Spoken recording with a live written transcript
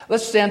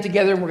Let's stand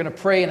together and we're going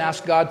to pray and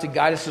ask God to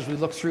guide us as we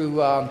look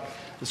through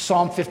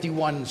Psalm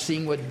 51 and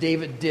seeing what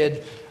David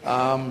did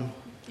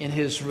in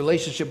his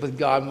relationship with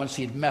God once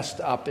he had messed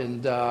up.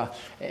 And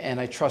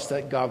I trust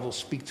that God will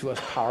speak to us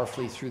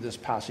powerfully through this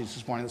passage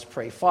this morning. Let's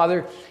pray.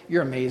 Father,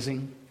 you're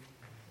amazing.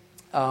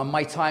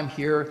 My time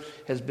here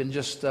has been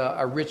just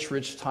a rich,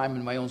 rich time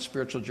in my own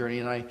spiritual journey,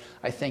 and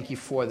I thank you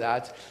for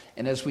that.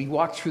 And as we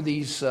walk through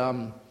these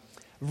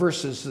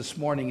verses this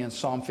morning in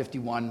Psalm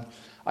 51,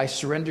 I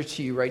surrender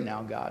to you right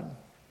now, God.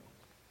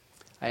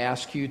 I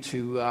ask you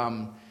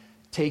to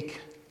take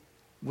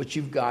what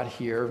you've got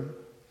here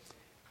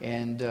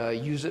and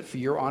use it for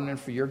your honor and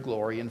for your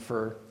glory and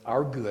for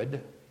our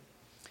good,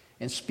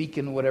 and speak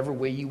in whatever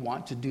way you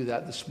want to do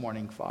that this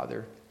morning,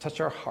 Father.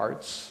 Touch our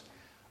hearts,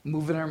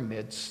 move in our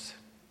midst,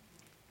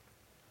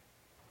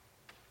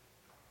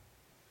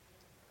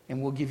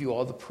 and we'll give you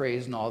all the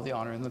praise and all the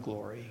honor and the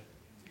glory.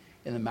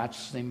 In the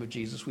matchless name of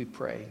Jesus we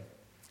pray.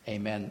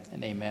 Amen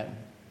and amen.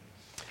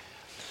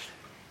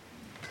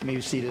 You may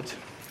be seated.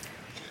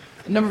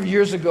 A number of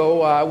years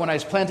ago, when I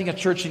was planting a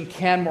church in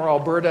Canmore,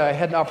 Alberta, I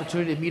had an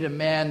opportunity to meet a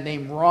man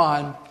named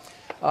Ron,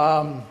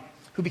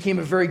 who became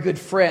a very good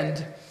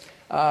friend.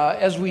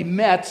 As we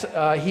met,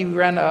 he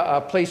ran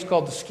a place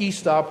called the Ski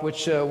Stop,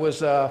 which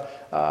was a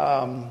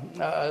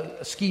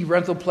ski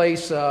rental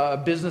place,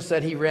 a business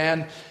that he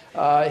ran.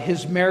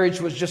 His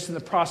marriage was just in the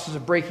process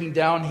of breaking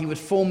down. He would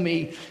phone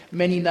me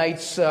many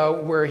nights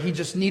where he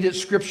just needed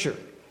scripture.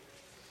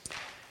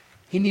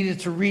 He needed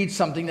to read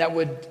something that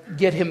would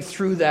get him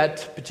through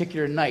that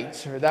particular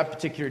night or that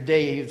particular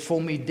day. He would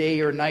phone me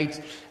day or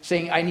night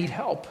saying, I need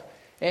help.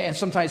 And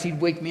sometimes he'd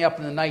wake me up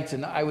in the night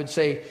and I would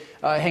say,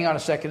 hang on a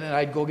second, and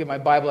I'd go get my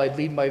Bible, I'd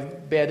leave my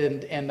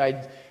bed and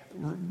I'd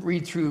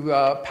read through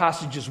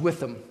passages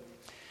with him.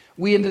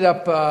 We ended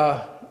up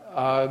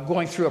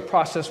going through a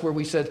process where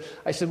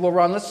I said, well,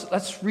 Ron,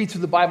 let's read through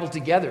the Bible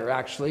together,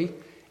 actually.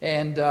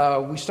 And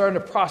we started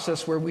a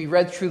process where we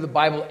read through the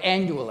Bible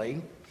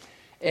annually.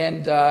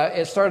 And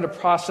it started a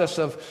process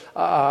of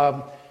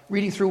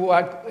reading through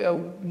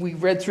what we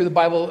read through the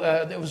Bible.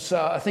 There was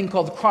a thing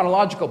called the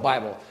chronological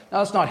Bible.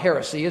 Now, it's not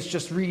heresy. It's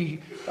just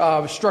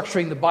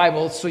restructuring the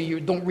Bible so you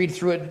don't read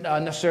through it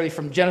necessarily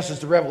from Genesis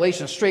to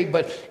Revelation straight,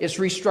 but it's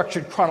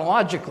restructured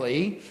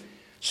chronologically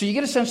so you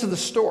get a sense of the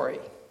story.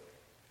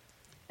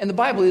 And the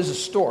Bible is a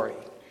story.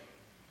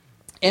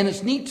 And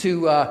it's neat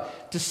to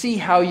see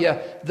how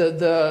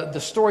the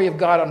story of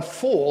God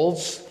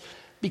unfolds,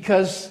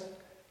 because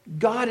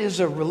God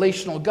is a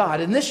relational God.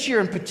 And this year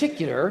in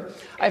particular,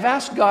 I've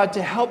asked God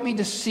to help me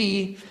to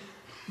see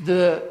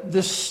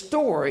the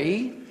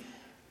story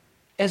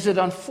as it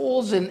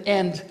unfolds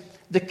and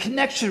the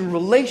connection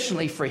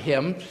relationally for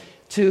him,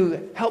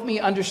 to help me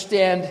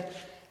understand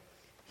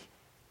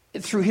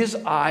it through his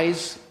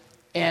eyes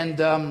and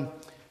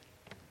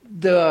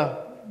the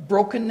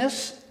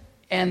brokenness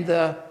and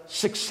the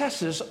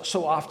successes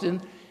so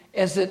often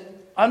as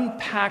it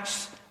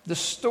unpacks the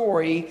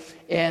story.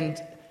 And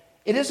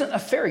it isn't a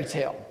fairy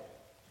tale.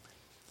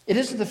 It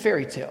isn't a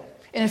fairy tale.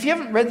 And if you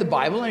haven't read the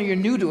Bible or you're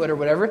new to it or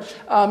whatever,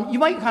 you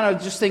might kind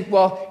of just think,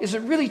 well, is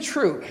it really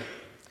true?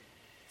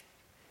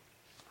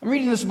 I'm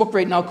reading this book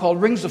right now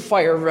called Rings of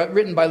Fire,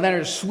 written by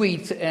Leonard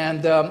Sweet.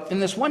 And in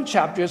this one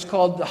chapter, it's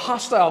called The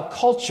Hostile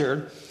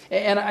Culture.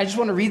 And I just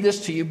want to read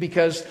this to you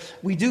because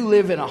we do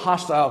live in a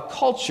hostile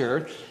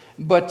culture.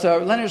 But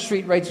Leonard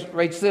Sweet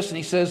writes this, and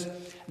he says,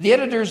 the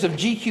editors of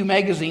GQ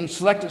magazine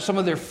selected some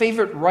of their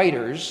favorite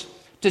writers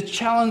to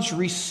challenge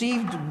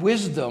received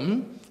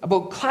wisdom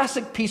about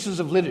classic pieces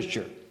of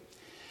literature.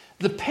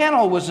 The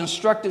panel was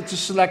instructed to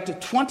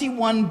select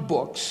 21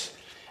 books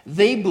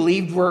they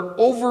believed were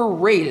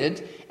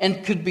overrated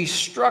and could be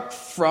struck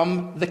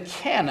from the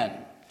canon.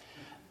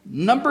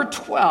 Number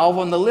 12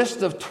 on the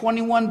list of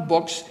 21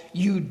 books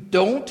you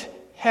don't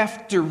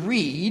have to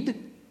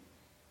read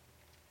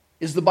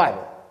is the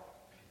Bible.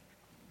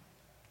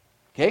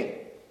 Okay?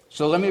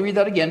 So let me read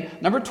that again.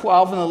 Number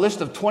 12 on the list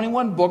of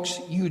 21 books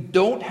you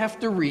don't have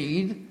to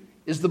read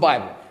is the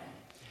Bible.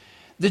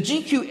 The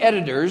GQ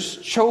editors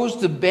chose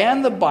to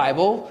ban the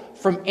Bible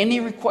from any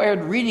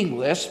required reading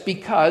list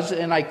because,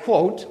 and I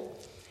quote,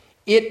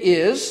 it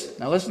is,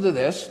 now listen to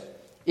this,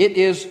 it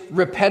is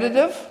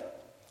repetitive,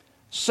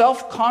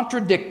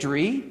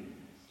 self-contradictory,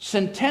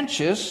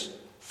 sententious,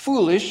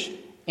 foolish,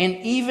 and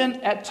even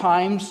at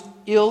times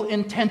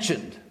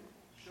ill-intentioned.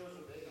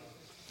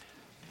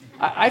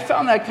 I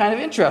found that kind of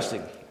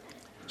interesting.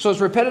 So it's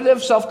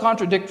repetitive,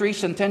 self-contradictory,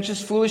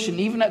 sententious, foolish, and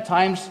even at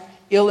times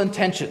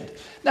ill-intentioned.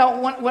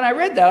 Now, when I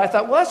read that, I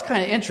thought, well, that's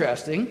kind of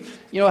interesting,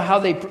 how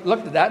they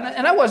looked at that.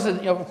 And I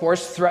wasn't, of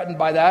course, threatened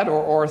by that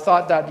or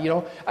thought that,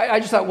 I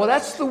just thought, well,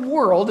 that's the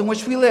world in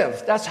which we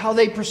live. That's how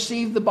they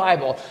perceive the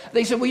Bible.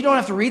 They said, well, you don't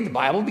have to read the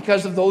Bible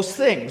because of those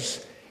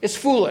things. It's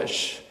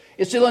foolish.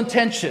 It's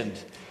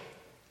ill-intentioned.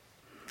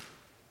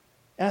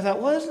 And I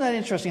thought, well, isn't that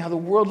interesting how the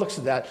world looks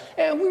at that?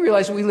 And we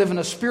realize we live in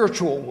a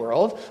spiritual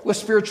world with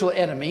spiritual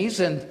enemies,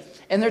 and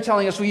they're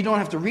telling us, well, you don't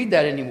have to read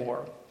that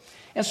anymore.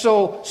 And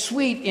so,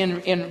 sweet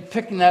in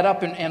picking that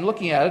up and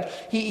looking at it,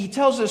 he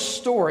tells this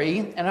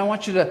story, and I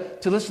want you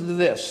to listen to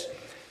this.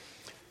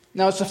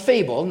 Now, it's a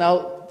fable.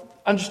 Now,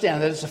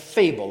 understand that it's a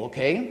fable,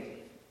 okay?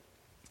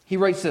 He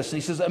writes this,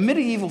 and he says, a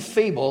medieval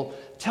fable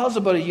tells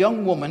about a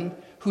young woman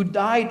who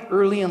died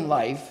early in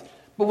life,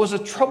 but was a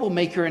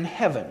troublemaker in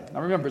heaven.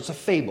 Now, remember, it's a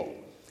fable.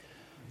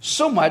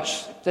 So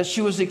much that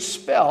she was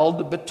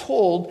expelled, but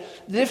told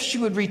that if she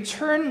would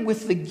return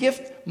with the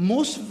gift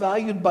most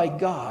valued by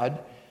God,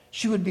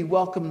 she would be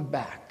welcomed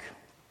back.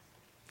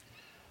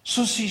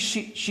 So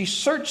she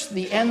searched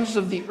the ends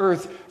of the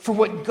earth for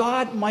what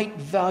God might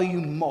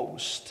value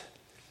most.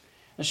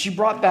 And she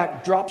brought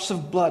back drops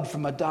of blood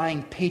from a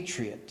dying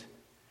patriot.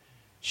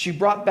 She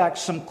brought back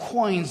some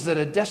coins that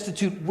a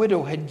destitute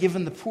widow had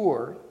given the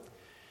poor.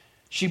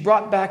 She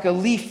brought back a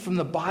leaf from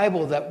the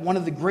Bible that one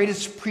of the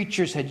greatest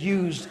preachers had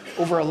used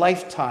over a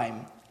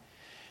lifetime.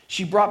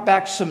 She brought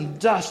back some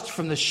dust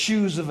from the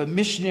shoes of a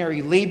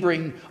missionary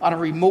laboring on a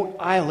remote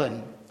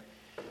island.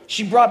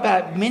 She brought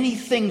back many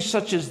things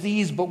such as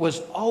these, but was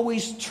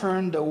always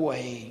turned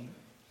away.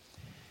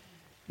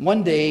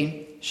 One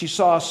day, she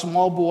saw a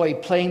small boy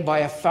playing by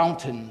a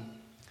fountain.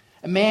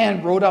 A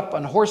man rode up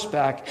on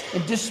horseback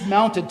and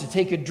dismounted to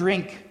take a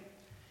drink.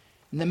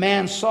 And the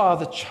man saw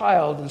the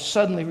child and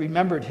suddenly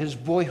remembered his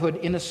boyhood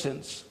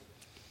innocence.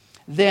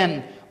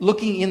 Then,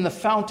 looking in the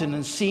fountain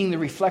and seeing the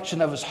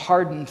reflection of his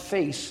hardened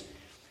face,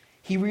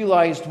 he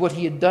realized what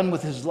he had done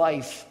with his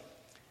life.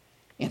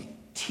 And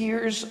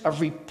tears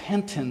of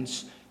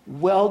repentance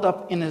welled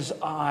up in his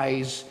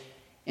eyes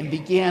and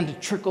began to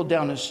trickle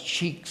down his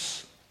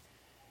cheeks.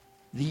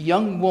 The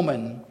young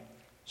woman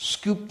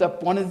scooped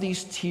up one of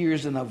these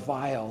tears in a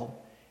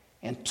vial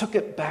and took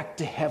it back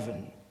to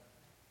heaven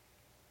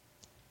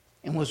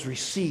and was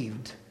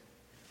received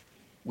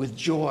with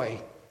joy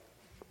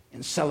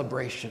and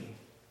celebration.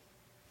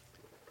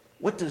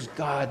 What does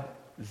God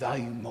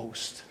value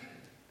most?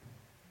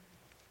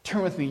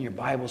 Turn with me in your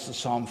Bibles to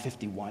Psalm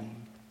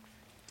 51.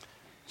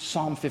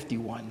 Psalm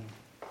 51.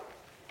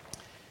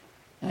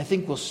 And I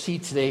think we'll see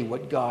today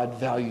what God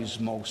values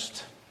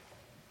most.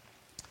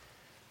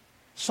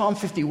 Psalm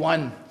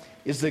 51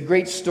 is the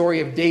great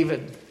story of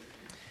David.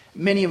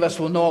 Many of us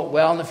will know it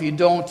well, and if you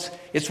don't,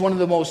 it's one of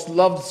the most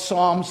loved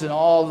psalms in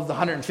all of the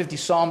 150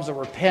 psalms that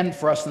were penned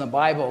for us in the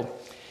Bible.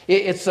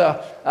 It's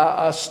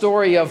a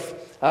story of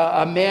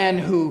a man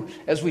who,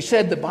 as we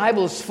said, the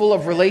Bible is full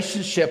of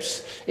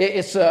relationships.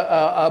 It's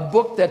a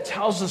book that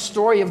tells the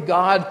story of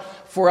God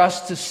for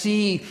us to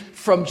see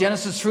from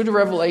Genesis through to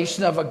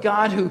Revelation, of a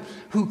God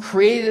who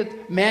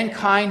created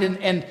mankind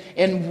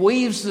and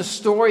weaves the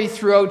story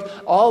throughout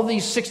all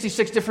these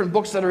 66 different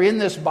books that are in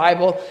this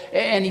Bible.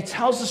 And he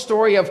tells the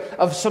story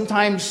of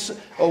sometimes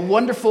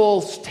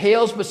wonderful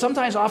tales, but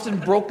sometimes often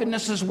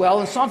brokenness as well.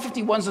 And Psalm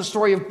 51 is a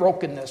story of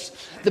brokenness.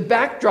 The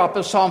backdrop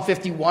of Psalm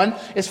 51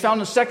 is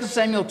found in 2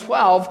 Samuel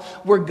 12,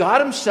 where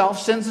God himself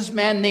sends this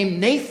man named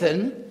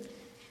Nathan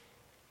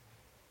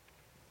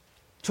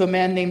to a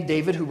man named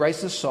David who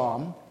writes the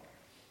psalm.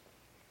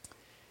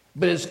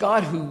 But it's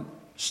God who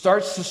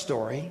starts the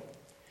story.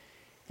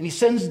 And he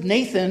sends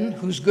Nathan,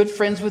 who's good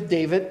friends with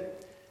David.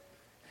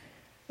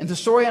 And the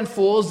story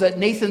unfolds that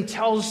Nathan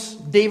tells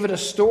David a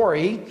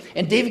story.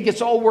 And David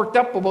gets all worked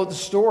up about the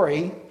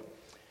story.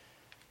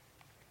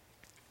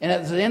 And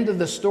at the end of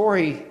the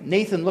story,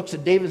 Nathan looks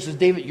at David and says,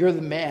 David, you're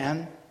the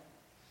man.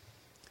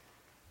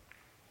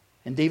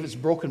 And David's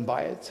broken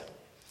by it.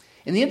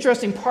 And the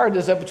interesting part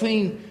is that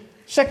between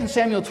 2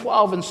 Samuel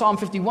 12 and Psalm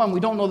 51, we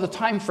don't know the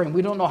time frame.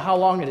 We don't know how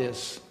long it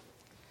is.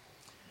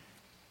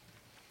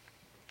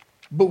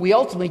 But we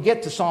ultimately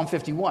get to Psalm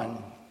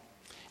 51.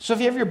 So if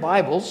you have your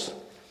Bibles,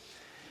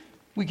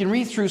 we can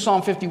read through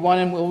Psalm 51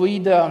 and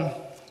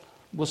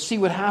we'll see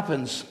what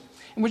happens.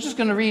 And we're just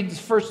going to read,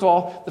 first of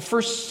all, the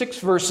first 6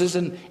 verses,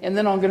 and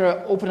then I'm going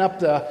to open up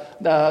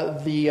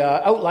the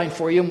outline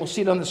for you, and we'll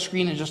see it on the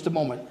screen in just a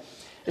moment.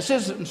 It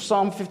says in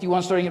Psalm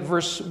 51, starting at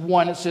verse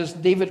 1, it says,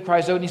 David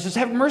cries out, and he says,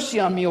 have mercy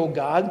on me, O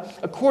God,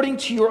 according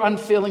to your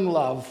unfailing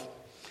love.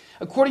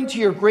 According to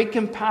your great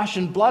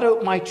compassion, blot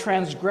out my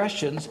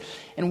transgressions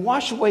and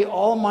wash away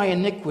all my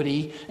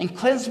iniquity and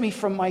cleanse me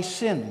from my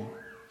sin.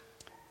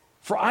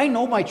 For I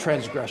know my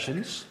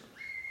transgressions,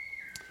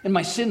 and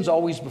my sin's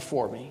always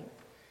before me.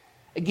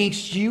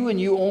 Against you and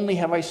you only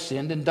have I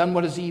sinned and done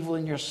what is evil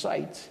in your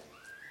sight,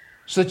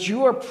 so that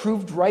you are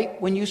proved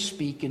right when you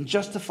speak and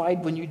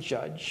justified when you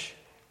judge.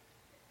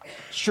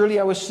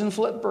 Surely I was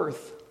sinful at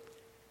birth,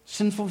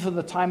 sinful from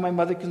the time my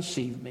mother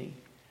conceived me.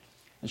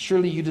 And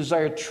surely you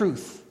desire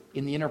truth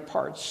in the inner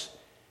parts.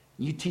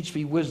 You teach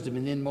me wisdom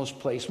in the inmost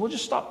place. We'll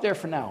just stop there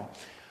for now.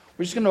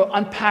 We're just going to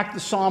unpack the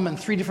psalm in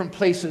 3 different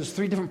places,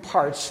 3 different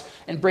parts,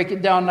 and break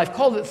it down. And I've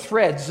called it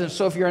threads. And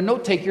so if you're a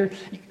note taker,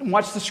 you can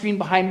watch the screen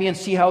behind me and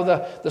see how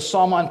the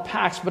psalm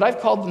unpacks. But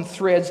I've called them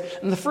threads.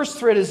 And the first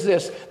thread is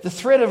this, the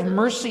thread of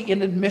mercy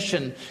in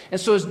admission. And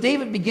so as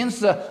David begins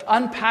to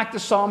unpack the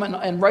psalm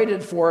and write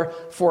it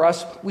for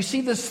us, we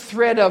see this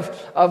thread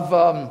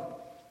of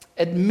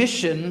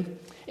admission.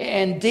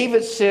 And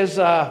David says,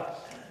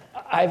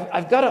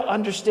 I've got to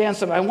understand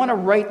something. I want to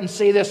write and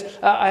say this.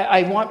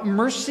 I want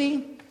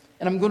mercy,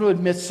 and I'm going to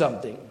admit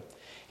something.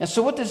 And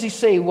so what does he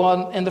say?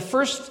 Well, in the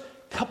first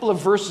couple of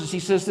verses, he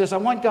says this: I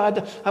want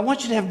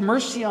you to have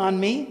mercy on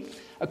me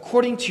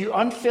according to your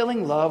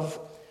unfailing love,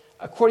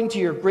 according to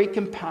your great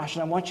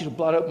compassion. I want you to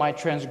blot out my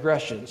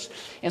transgressions.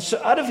 And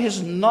so out of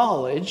his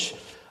knowledge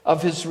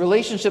of his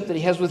relationship that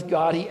he has with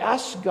God, he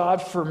asks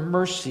God for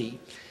mercy.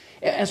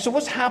 And so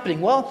what's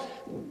happening? Well,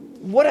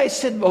 what I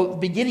said about the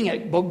beginning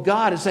about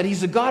God is that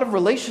he's a God of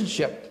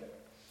relationship.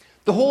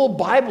 The whole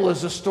Bible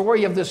is a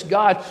story of this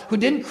God who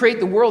didn't create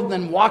the world and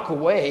then walk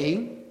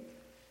away.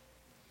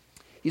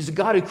 He's a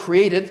God who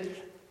created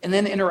and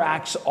then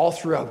interacts all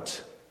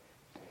throughout.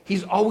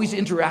 He's always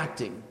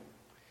interacting.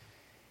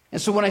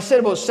 And so when I said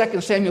about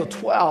 2 Samuel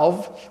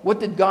 12, what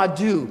did God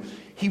do?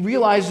 He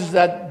realizes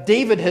that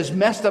David has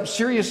messed up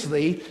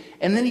seriously,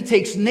 and then he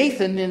takes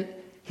Nathan and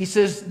he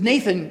says,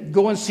 Nathan,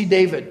 go and see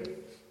David.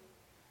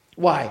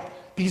 Why?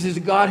 Because he's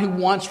a God who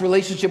wants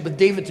relationship with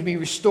David to be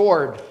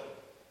restored.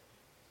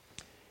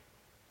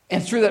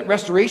 And through that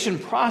restoration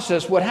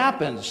process, what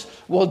happens?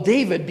 Well,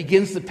 David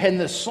begins to pen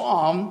this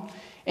psalm,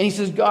 and he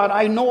says, God,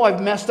 I know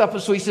I've messed up.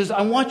 And so he says,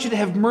 I want you to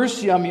have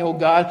mercy on me, O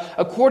God,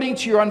 according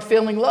to your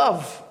unfailing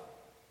love.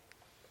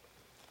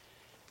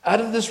 Out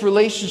of this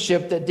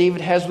relationship that David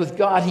has with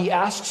God, he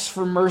asks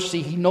for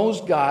mercy. He knows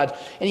God,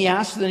 and he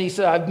asks, and he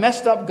said, I've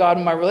messed up, God,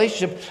 in my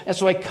relationship, and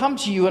so I come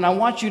to you, and I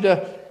want you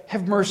to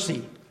have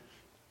mercy,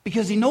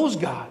 because he knows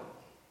God.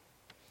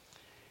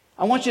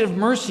 I want you to have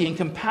mercy and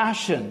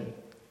compassion,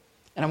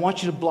 and I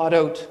want you to blot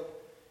out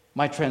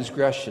my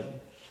transgression.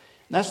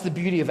 And that's the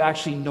beauty of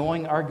actually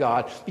knowing our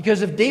God.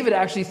 Because if David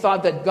actually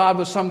thought that God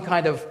was some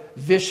kind of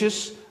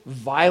vicious,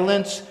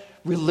 violent,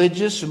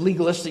 religious, or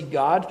legalistic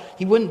God,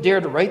 he wouldn't dare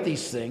to write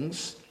these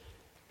things.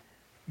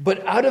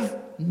 But out of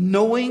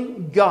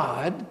knowing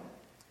God,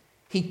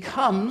 he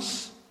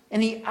comes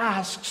and he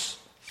asks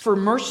for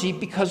mercy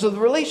because of the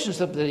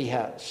relationship that he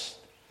has.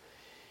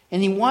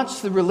 And he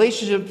wants the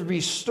relationship to be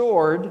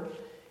restored,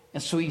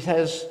 and so he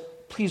says,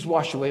 please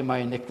wash away my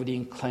iniquity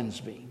and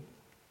cleanse me.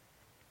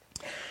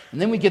 And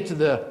then we get to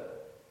the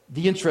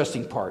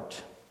interesting part.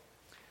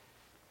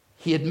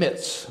 He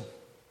admits.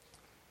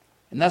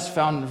 And that's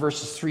found in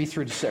verses 3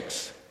 through to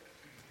 6.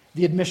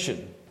 The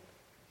admission.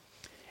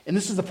 And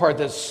this is the part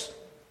that's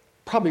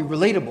probably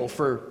relatable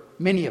for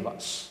many of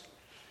us.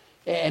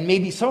 And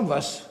maybe some of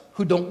us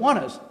who don't want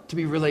us to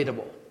be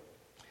relatable.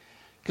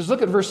 Because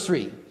look at verse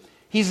 3.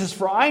 He says,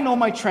 for I know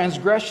my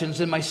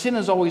transgressions, and my sin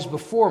is always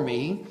before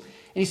me.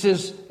 And he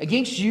says,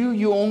 against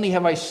you only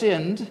have I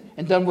sinned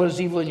and done what is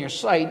evil in your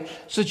sight,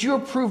 so that you are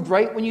proved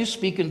right when you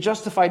speak and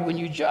justified when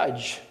you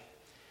judge.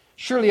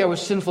 Surely I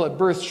was sinful at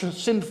birth,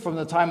 sinned from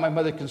the time my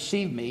mother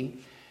conceived me.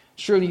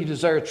 Surely you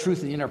desire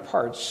truth in the inner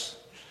parts.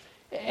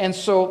 And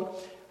so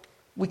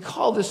we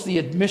call this the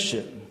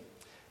admission.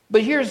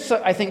 But here's,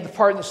 I think, the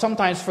part that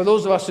sometimes for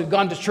those of us who've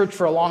gone to church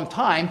for a long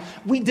time,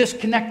 we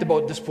disconnect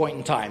about this point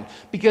in time.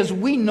 Because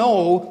we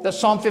know that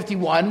Psalm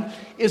 51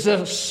 is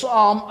a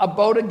psalm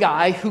about a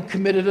guy who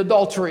committed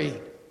adultery.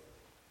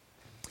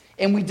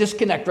 And we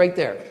disconnect right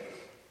there.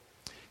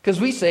 Because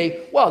we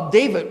say, well,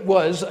 David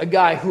was a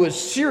guy who was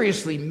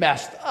seriously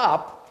messed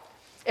up,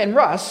 and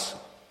Russ,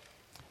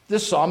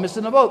 this psalm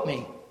isn't about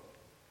me.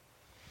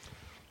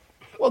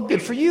 Well,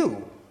 good for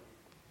you.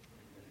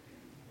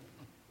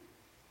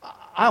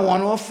 I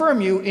want to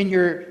affirm you in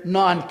your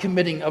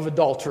non-committing of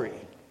adultery.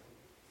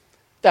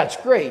 That's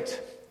great.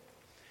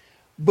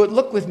 But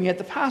look with me at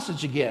the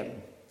passage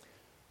again.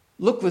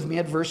 Look with me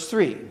at verse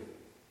 3.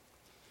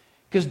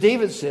 Because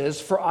David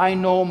says, for I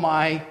know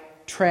my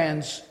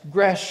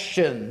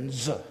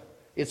transgressions.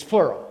 It's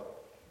plural.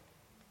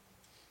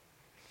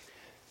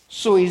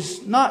 So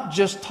he's not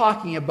just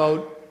talking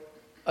about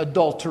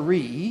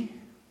adultery.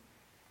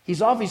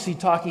 He's obviously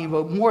talking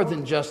about more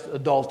than just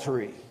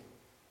adultery.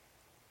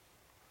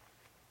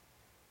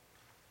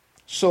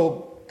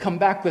 So come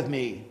back with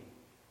me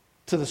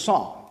to the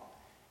psalm.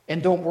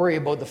 And don't worry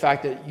about the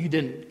fact that you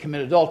didn't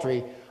commit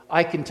adultery.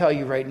 I can tell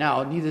you right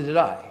now, neither did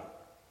I.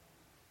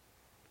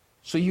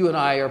 So you and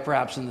I are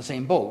perhaps in the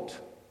same boat.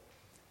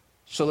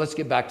 So let's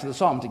get back to the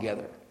psalm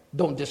together.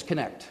 Don't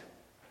disconnect.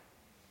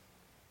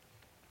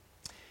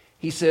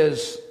 He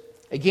says,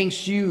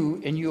 against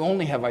you and you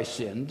only have I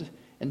sinned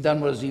and done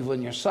what is evil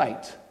in your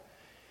sight.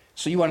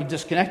 So you want to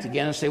disconnect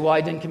again and say, well,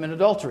 I didn't commit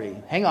adultery.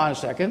 Hang on a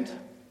second.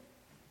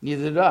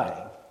 Neither did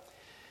I.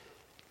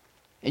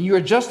 And you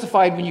are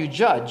justified when you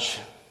judge.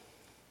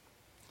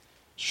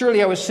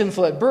 Surely I was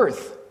sinful at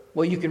birth.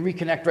 Well, you can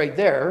reconnect right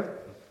there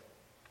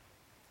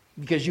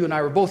because you and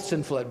I were both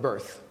sinful at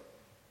birth,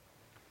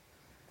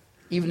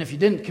 even if you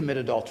didn't commit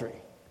adultery.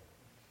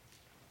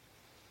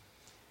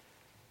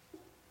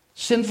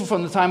 Sinful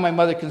from the time my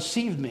mother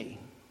conceived me.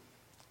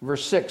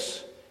 Verse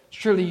 6,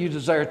 surely you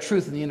desire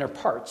truth in the inner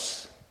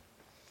parts.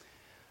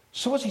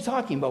 So what's he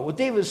talking about? Well,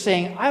 David is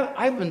saying,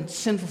 I've been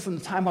sinful from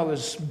the time I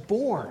was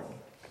born.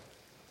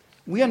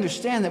 We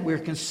understand that we're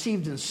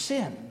conceived in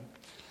sin.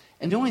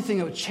 And the only thing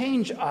that would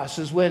change us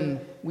is when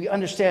we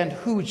understand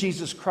who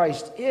Jesus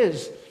Christ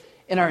is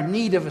and our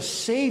need of a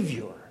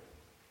Savior.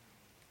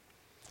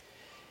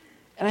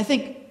 And I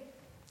think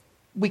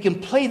we can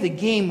play the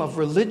game of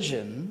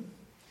religion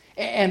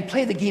and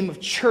play the game of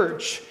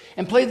church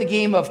and play the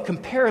game of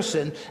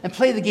comparison and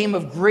play the game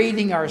of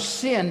grading our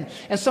sin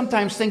and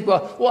sometimes think,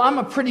 well, I'm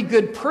a pretty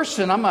good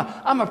person. I'm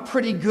a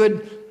pretty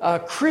good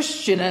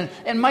Christian,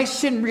 and my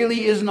sin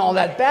really isn't all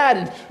that bad.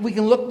 And we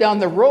can look down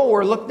the row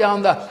or look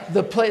down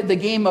the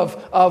game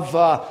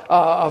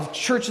of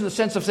church in the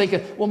sense of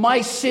thinking, well, my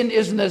sin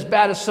isn't as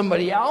bad as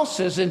somebody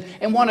else's,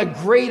 and want to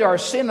grade our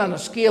sin on a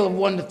scale of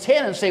 1 to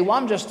 10 and say, well,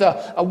 I'm just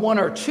a 1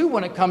 or 2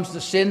 when it comes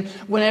to sin.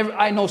 Whenever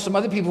I know some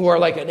other people who are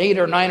like an 8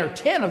 or 9 or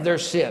 10 of their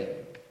sin.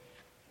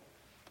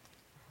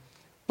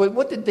 But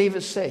what did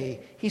David say?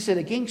 He said,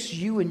 against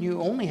you and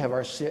you only have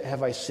I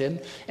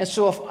sinned. And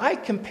so if I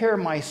compare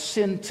my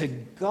sin to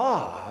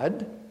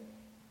God,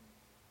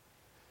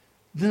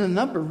 then the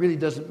number really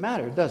doesn't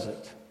matter, does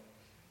it?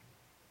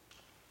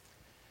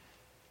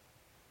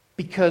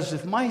 Because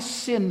if my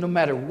sin, no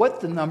matter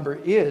what the number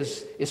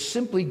is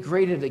simply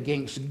graded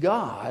against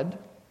God,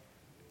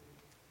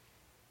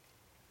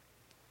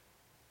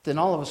 then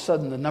all of a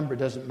sudden the number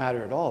doesn't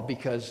matter at all,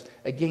 because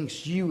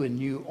against you and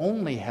you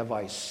only have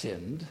I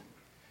sinned.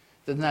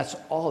 Then that's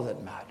all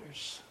that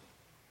matters.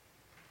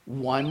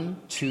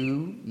 1,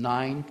 2,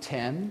 9,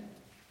 10.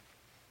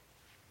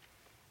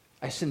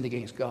 I sinned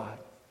against God.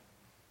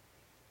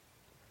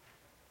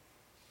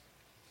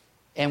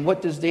 And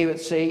what does David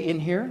say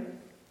in here?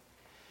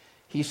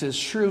 He says,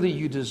 surely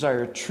you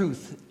desire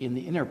truth in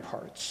the inner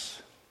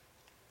parts.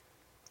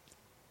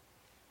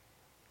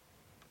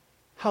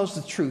 How's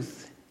the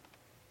truth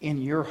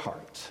in your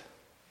heart?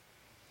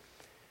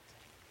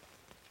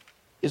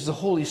 Is the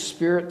Holy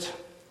Spirit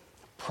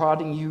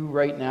prodding you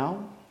right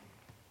now?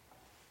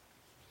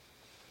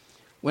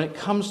 When it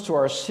comes to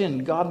our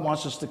sin, God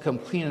wants us to come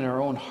clean in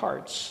our own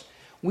hearts.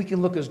 We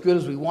can look as good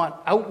as we want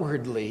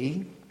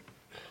outwardly,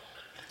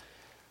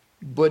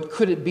 but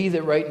could it be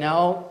that right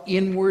now,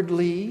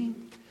 inwardly,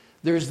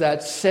 there's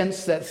that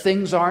sense that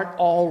things aren't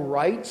all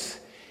right?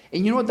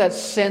 And you know what that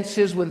sense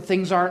is when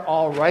things aren't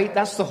all right?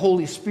 That's the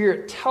Holy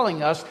Spirit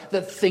telling us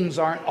that things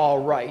aren't all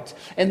right.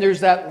 And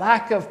there's that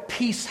lack of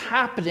peace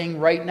happening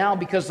right now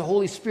because the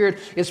Holy Spirit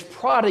is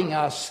prodding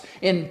us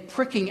and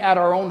pricking at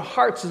our own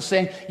hearts and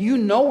saying, you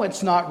know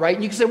it's not right.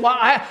 And you can say, well,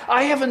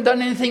 I haven't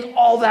done anything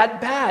all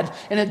that bad.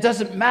 And it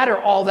doesn't matter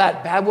all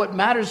that bad. What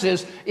matters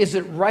is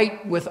it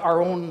right with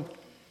our own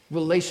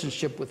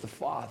relationship with the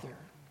Father?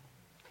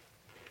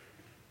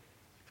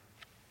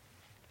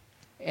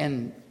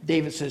 And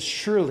David says,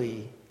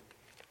 surely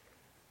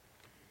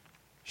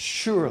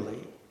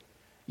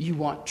you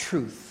want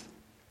truth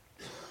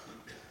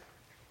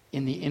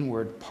in the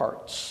inward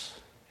parts.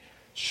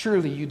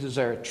 Surely you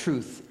desire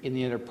truth in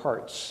the inner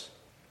parts.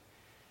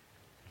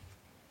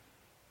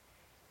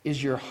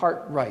 Is your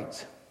heart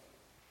right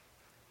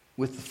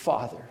with the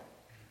Father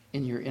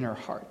in your inner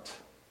heart?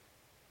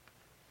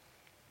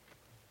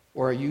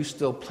 Or are you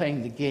still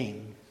playing the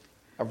game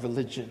of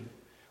religion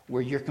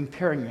where you're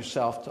comparing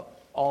yourself to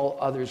all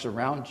others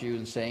around you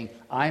and saying,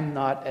 I'm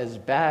not as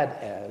bad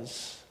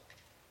as?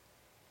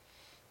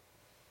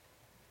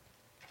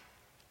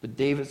 But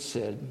David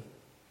said,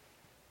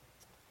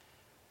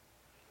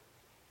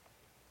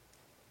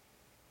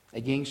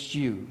 against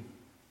you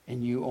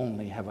and you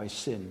only have I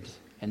sinned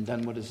and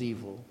done what is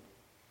evil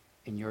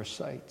in your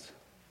sight.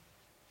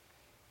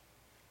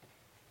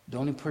 The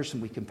only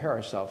person we compare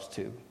ourselves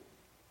to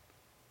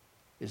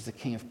is the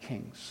King of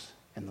Kings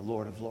and the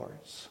Lord of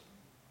Lords.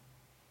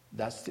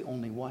 That's the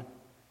only one.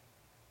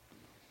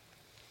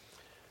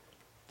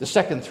 The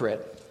second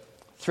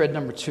thread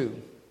number 2.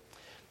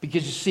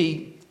 Because you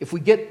see, if we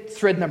get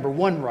thread number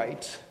 1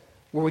 right,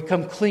 where we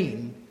come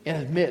clean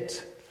and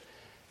admit,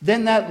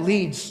 then that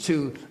leads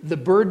to the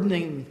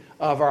burdening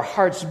of our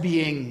hearts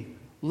being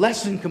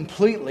lessened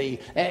completely,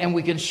 and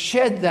we can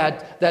shed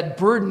that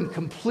burden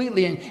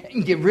completely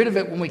and get rid of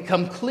it when we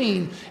come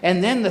clean.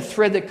 And then the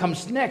thread that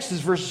comes next is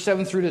verses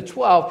 7 through to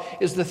 12,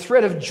 is the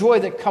thread of joy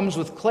that comes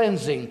with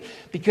cleansing.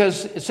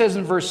 Because it says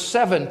in verse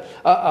 7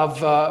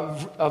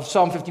 of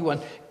Psalm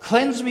 51,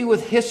 cleanse me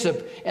with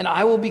hyssop, and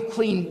I will be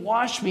clean.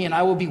 Wash me, and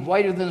I will be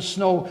whiter than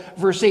snow.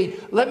 Verse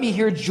 8, let me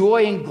hear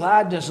joy and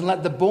gladness, and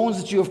let the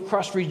bones that you have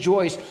crushed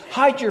rejoice.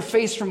 Hide your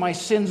face from my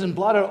sins, and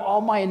blot out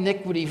all my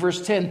iniquity.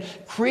 Verse 10,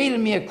 create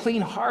in me a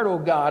clean heart, O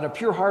God, a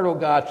pure heart, O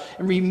God,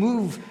 and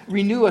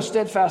renew a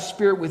steadfast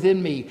spirit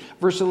within me.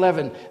 Verse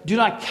 11, do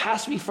not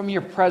cast me from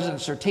your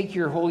presence, or take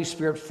your Holy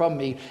Spirit from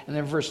me. And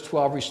then verse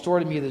 12, restore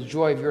to me the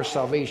joy of your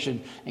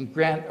salvation, and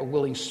grant a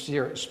willing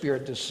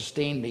spirit to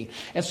sustain me.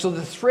 And so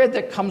the thread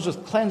that comes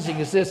with cleansing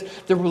is this,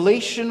 the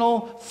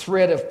relational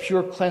thread of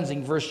pure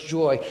cleansing versus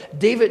joy.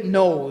 David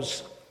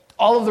knows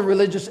all of the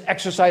religious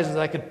exercises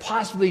that I could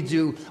possibly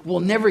do will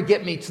never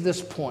get me to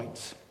this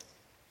point.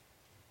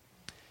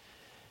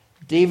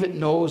 David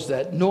knows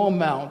that no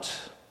amount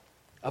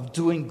of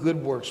doing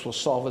good works will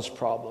solve his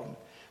problem.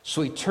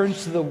 So he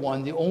turns to the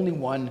only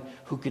one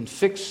who can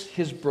fix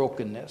his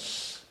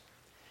brokenness.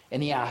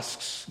 And he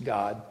asks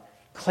God,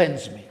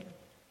 cleanse me,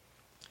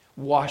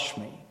 wash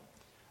me,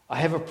 I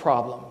have a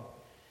problem,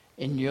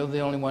 and you're the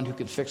only one who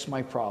can fix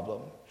my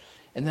problem.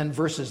 And then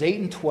verses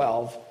 8 and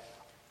 12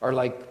 are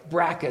like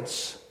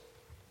brackets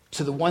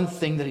to the one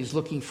thing that he's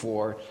looking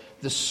for,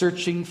 the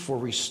searching for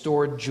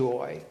restored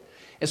joy.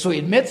 And so he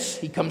admits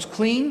he comes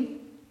clean,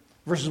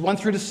 verses 1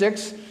 through to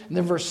 6. And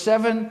then verse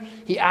 7,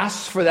 he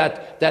asks for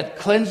that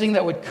cleansing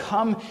that would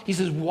come. He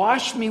says,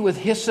 wash me with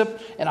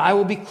hyssop and I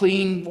will be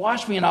clean.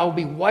 Wash me and I will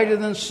be whiter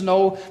than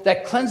snow.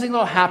 That cleansing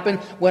will happen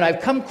when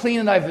I've come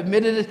clean and I've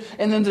admitted it.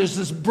 And then there's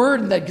this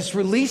burden that gets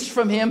released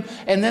from him.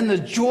 And then the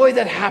joy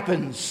that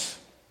happens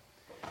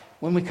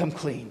when we come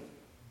clean.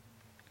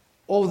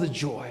 Oh, the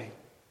joy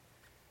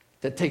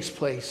that takes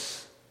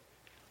place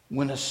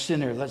when a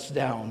sinner lets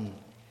down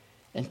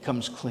and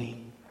comes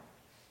clean.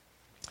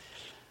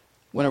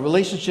 When a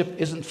relationship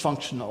isn't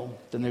functional,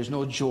 then there's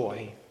no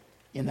joy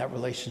in that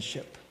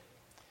relationship.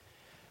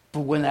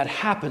 But when that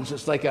happens,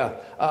 it's like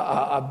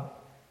a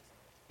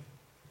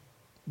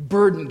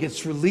burden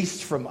gets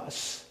released from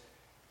us.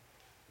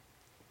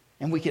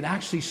 And we can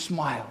actually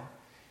smile,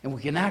 and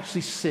we can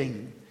actually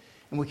sing,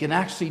 and we can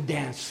actually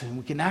dance, and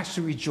we can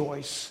actually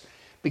rejoice,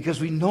 because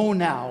we know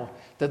now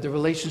that the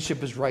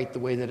relationship is right the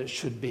way that it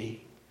should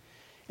be.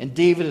 And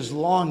David is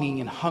longing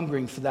and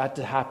hungering for that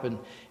to happen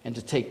and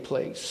to take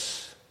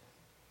place.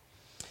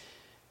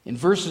 In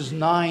verses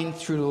 9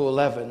 through to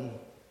 11,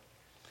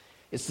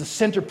 it's the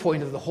center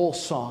point of the whole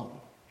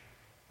song.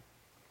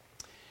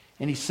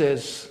 And he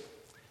says,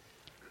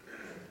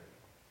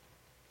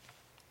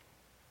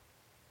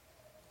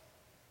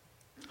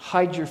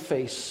 hide your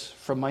face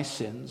from my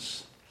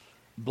sins,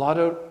 blot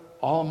out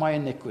all my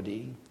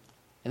iniquity.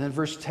 And then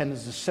verse 10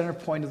 is the center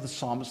point of the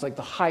psalm. It's like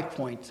the high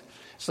point.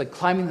 It's like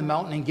climbing the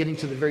mountain and getting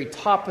to the very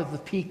top of the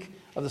peak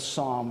of the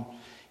psalm.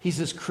 He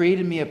says, create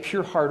in me a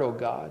pure heart, O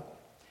God.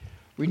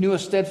 Renew a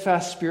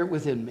steadfast spirit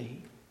within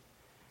me.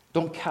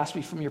 Don't cast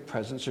me from your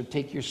presence or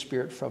take your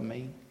spirit from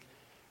me.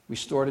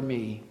 Restore to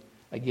me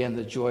again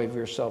the joy of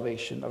your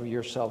salvation,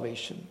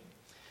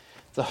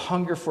 The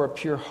hunger for a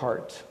pure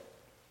heart.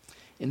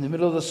 In the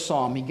middle of the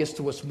psalm, he gets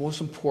to what's most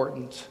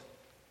important.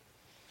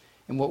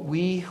 And what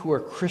we who are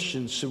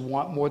Christians should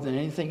want more than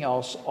anything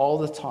else all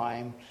the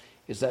time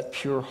is that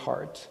pure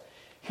heart.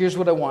 Here's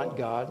what I want,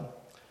 God.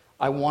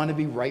 I want to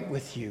be right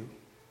with you.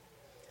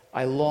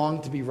 I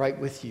long to be right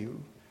with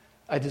you.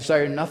 I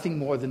desire nothing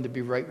more than to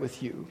be right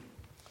with you.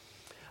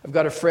 I've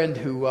got a friend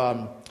who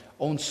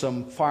owns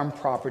some farm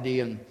property,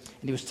 and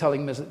he was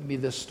telling me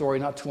this story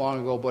not too long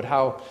ago about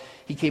how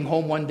he came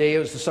home one day. It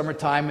was the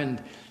summertime,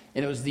 and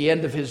it was the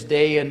end of his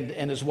day,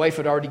 and his wife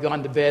had already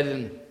gone to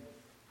bed,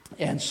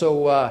 and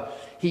so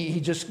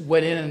he just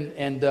went in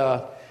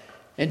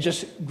and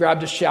just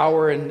grabbed a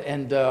shower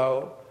and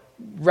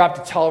wrapped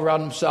a towel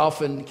around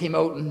himself and came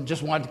out and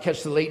just wanted to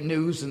catch the late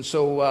news, and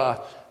so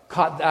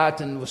caught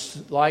that and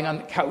was lying on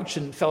the couch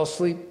and fell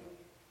asleep.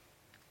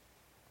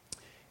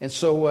 And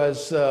so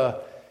as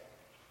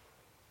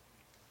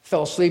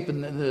fell asleep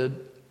and the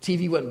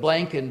TV went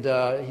blank, and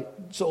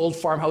it's an old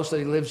farmhouse that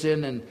he lives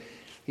in, and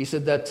he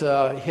said that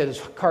he had his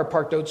car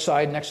parked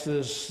outside next to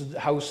his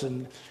house,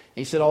 and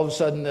he said all of a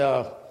sudden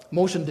the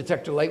motion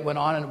detector light went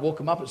on and it woke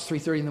him up. It's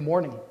 3:30 in the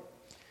morning.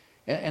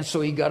 And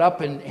so he got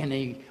up and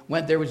he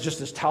went there with just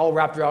this towel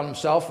wrapped around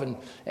himself,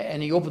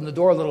 and he opened the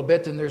door a little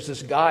bit, and there's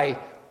this guy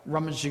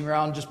rummaging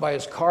around just by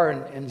his car,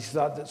 and he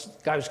thought this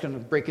guy was going to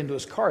break into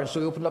his car. And so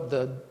he opened up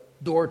the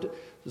door to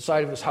the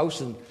side of his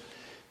house, and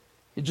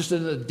he just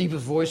in the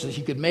deepest voice that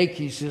he could make,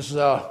 he says,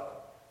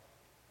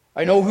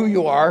 I know who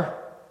you are,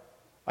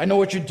 I know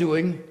what you're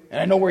doing,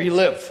 and I know where you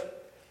live.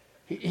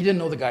 He didn't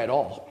know the guy at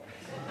all.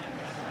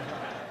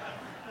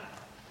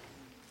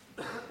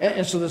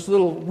 And so this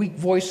little weak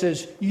voice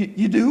says,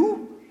 you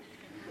do?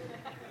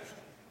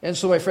 And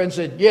so my friend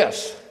said,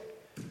 yes.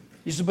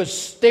 He said, but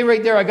stay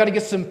right there, I got to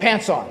get some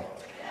pants on.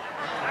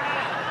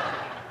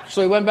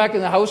 So he went back in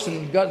the house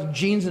and got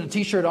jeans and a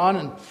t-shirt on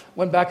and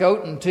went back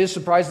out, and to his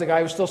surprise, the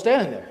guy was still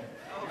standing there.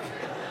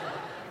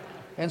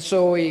 And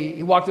so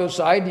he walked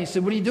outside and he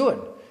said, what are you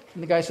doing?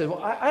 And the guy said,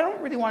 well, I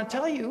don't really want to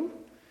tell you.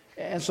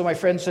 And so my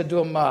friend said to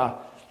him,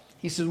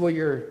 he said, well,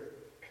 you're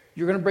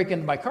going to break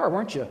into my car,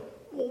 weren't you?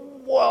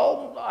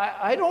 Well,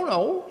 I don't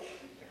know.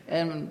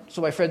 And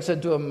so my friend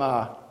said to him,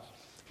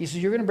 he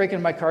said, you're going to break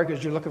into my car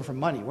because you're looking for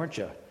money, weren't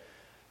you?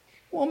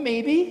 Well,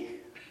 maybe.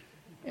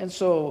 And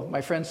so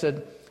my friend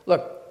said,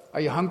 look,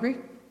 are you hungry?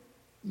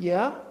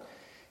 Yeah.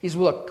 He said,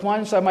 well, look, come on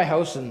inside my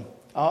house and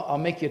I'll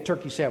make you a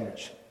turkey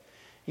sandwich.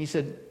 He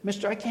said,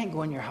 mister, I can't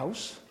go in your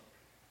house.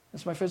 And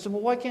so my friend said,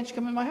 well, why can't you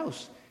come in my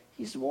house?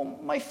 He said, well,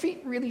 my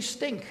feet really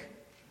stink.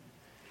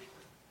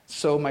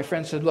 So my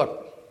friend said, look,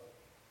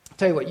 I'll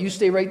tell you what, you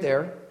stay right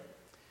there,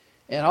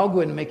 and I'll go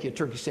in and make you a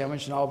turkey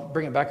sandwich, and I'll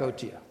bring it back out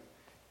to you.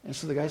 And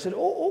so the guy said,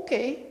 oh,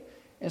 okay.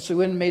 And so he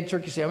went and made a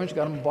turkey sandwich,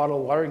 got him a bottle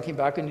of water, and came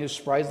back, and he was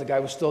surprised the guy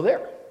was still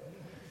there.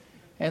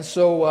 And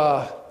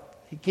so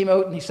he came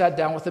out, and he sat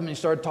down with him, and he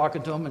started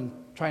talking to him and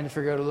trying to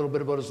figure out a little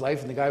bit about his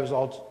life. And the guy was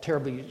all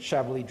terribly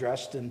shabbily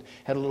dressed and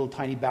had a little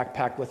tiny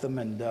backpack with him.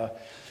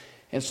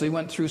 And so he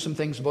went through some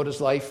things about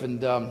his life.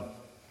 And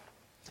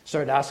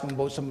Started asking him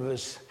about some of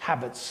his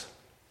habits.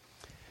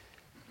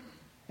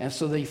 And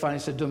so then he finally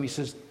said to him, he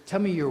says, tell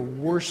me your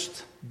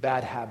worst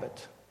bad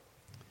habit.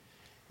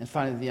 And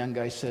finally the young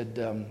guy said,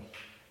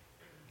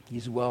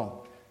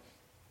 well,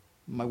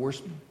 my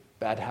worst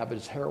bad habit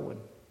is heroin.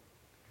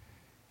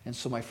 And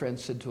so my friend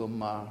said to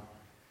him,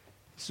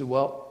 he said,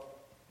 well,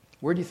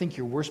 where do you think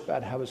your worst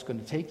bad habit is going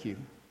to take you?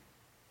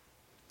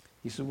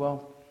 He said,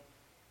 well,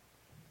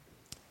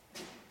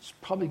 it's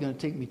probably going to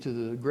take me to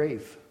the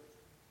grave.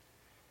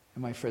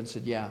 And my friend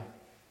said, yeah,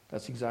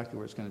 that's exactly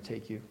where it's going to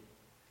take you.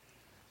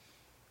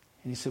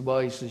 And he said, well,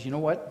 he says, you know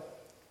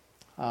what?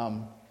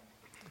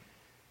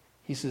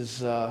 He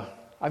says,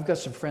 I've got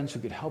some friends who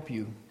could help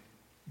you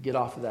get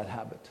off of that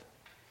habit.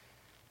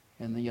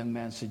 And the young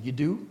man said, you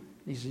do?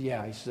 He said,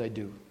 yeah. He says, I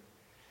do.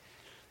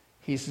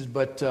 He says,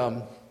 but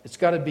it's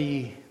got to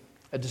be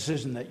a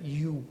decision that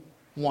you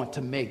want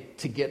to make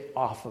to get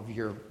off of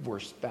your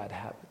worst bad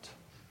habit.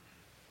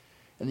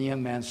 And the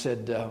young man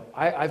said,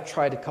 I've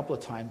tried a couple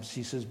of times.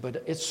 He says,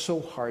 but it's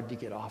so hard to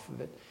get off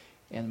of it.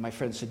 And my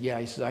friend said, yeah.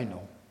 He says, I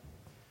know.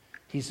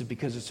 He said,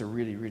 because it's a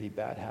really, really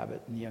bad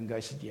habit. And the young guy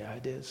said, yeah,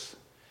 it is.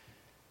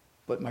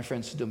 But my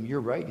friend said to him,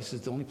 you're right. He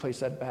says, the only place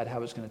that bad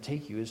habit is going to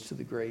take you is to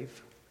the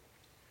grave.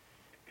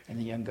 And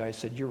the young guy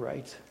said, you're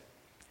right.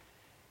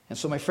 And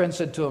so my friend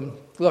said to him,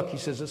 look, he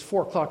says, it's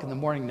 4 o'clock in the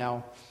morning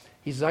now.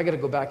 He says, I got to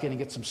go back in and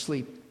get some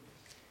sleep.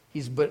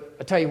 He says, but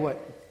I tell you what,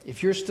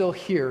 if you're still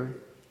here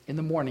in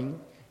the morning,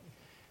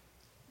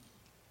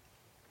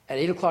 at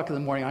 8 o'clock in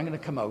the morning, I'm going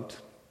to come out.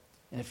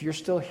 And if you're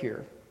still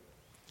here,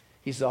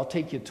 he says, I'll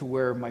take you to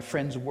where my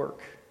friends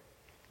work.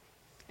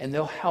 And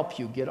they'll help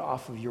you get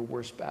off of your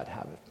worst bad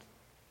habit.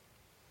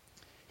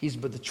 He says,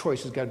 but the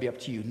choice has got to be up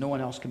to you. No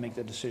one else can make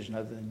that decision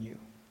other than you.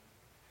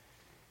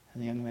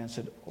 And the young man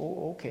said,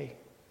 oh, okay.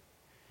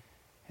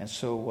 And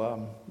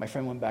so my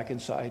friend went back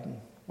inside and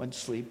went to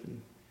sleep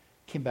and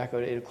came back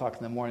out at 8 o'clock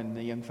in the morning, and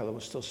the young fellow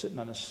was still sitting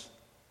on his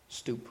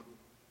stoop.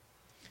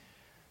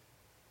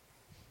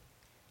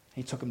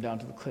 He took him down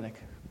to the clinic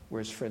where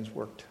his friends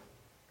worked.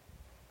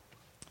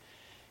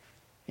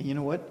 And you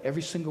know what?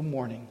 Every single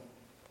morning,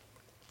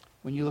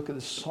 when you look at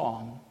the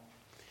song,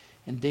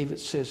 and David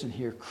says in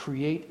here,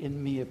 create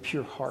in me a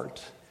pure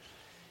heart.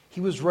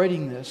 He was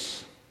writing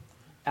this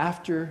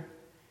after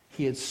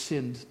he had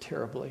sinned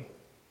terribly.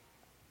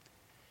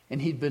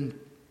 And he'd been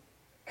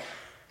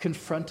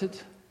confronted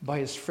by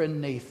his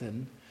friend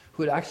Nathan,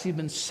 who had actually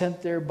been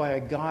sent there by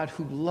a God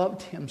who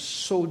loved him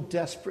so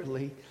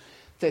desperately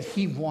that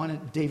he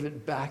wanted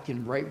David back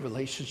in right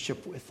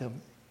relationship with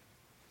him.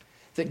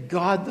 That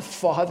God the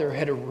Father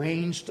had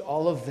arranged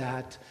all of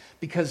that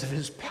because of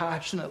his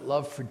passionate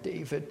love for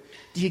David.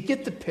 Do you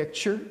get the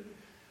picture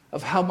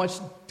of how much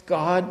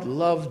God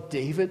loved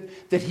David?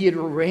 That he had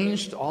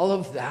arranged all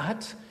of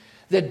that?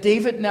 That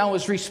David now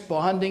is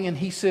responding and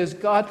he says,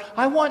 God,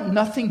 I want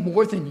nothing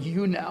more than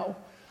you now.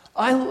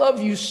 I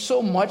love you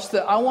so much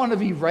that I want to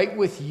be right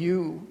with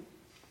you.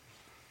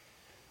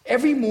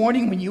 Every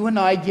morning when you and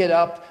I get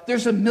up,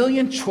 there's a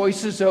million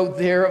choices out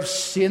there of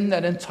sin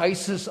that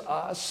entices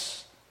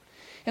us.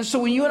 And so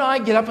when you and I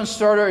get up and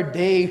start our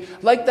day,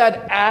 like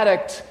that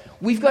addict,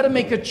 we've got to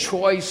make a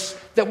choice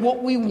that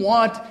what we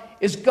want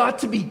is got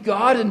to be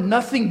God and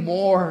nothing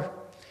more.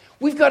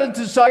 We've got to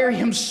desire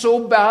him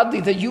so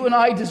badly that you and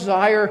I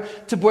desire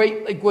to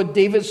break, like what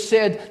David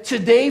said,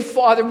 today,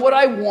 Father, what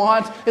I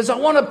want is I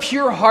want a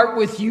pure heart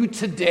with you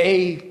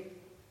today.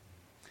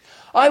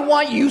 I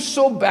want you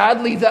so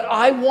badly that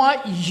I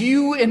want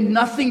you and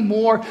nothing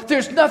more.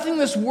 There's nothing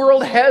this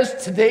world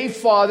has today,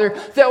 Father,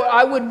 that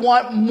I would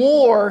want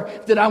more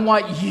than I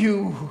want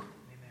you. Amen.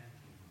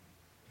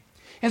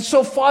 And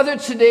so, Father,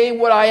 today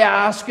what I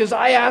ask is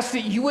I ask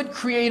that you would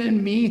create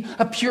in me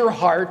a pure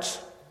heart.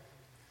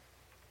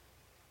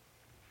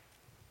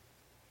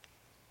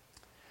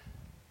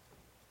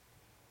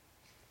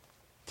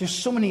 There's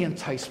so many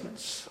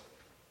enticements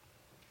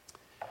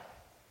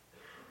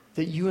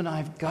that you and I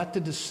have got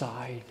to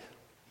decide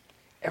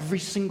every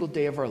single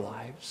day of our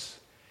lives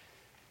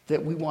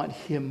that we want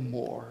him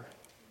more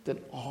than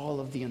all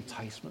of the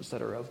enticements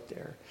that are out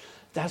there.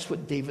 That's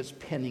what David's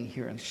penning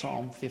here in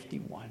Psalm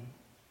 51.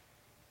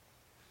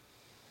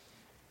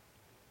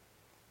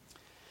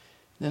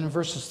 Then in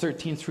verses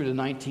 13 through to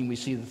 19, we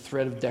see the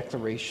thread of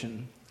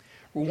declaration.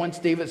 Where once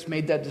David's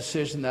made that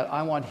decision that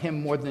I want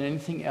him more than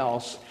anything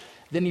else,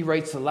 then he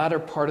writes the latter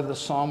part of the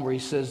psalm where he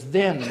says,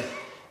 then,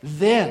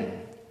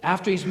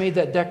 after he's made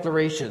that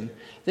declaration,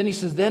 then he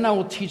says, then I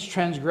will teach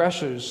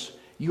transgressors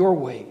your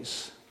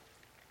ways,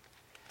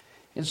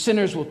 and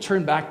sinners will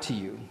turn back to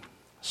you.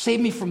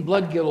 Save me from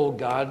blood guilt, O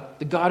God,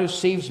 the God who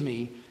saves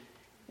me,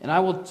 and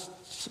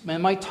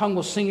my tongue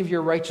will sing of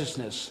your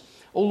righteousness.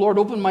 O Lord,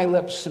 open my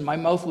lips, and my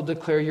mouth will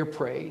declare your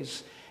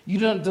praise. You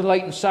do not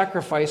delight in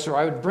sacrifice, or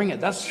I would bring it.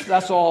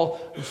 That's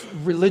all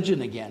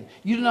religion again.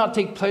 You do not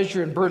take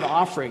pleasure in burnt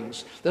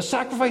offerings. The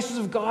sacrifices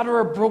of God are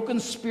a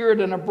broken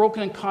spirit and a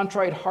broken and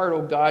contrite heart,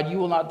 O God, you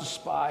will not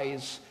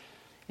despise.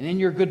 And in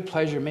your good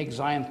pleasure make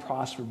Zion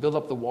prosper, build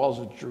up the walls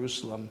of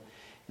Jerusalem.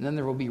 And then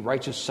there will be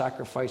righteous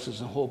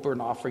sacrifices and whole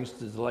burnt offerings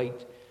to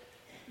delight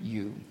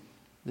you.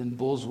 Then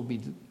bulls will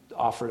be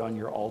offered on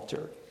your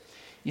altar.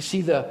 You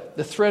see,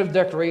 the thread of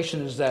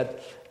declaration is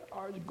that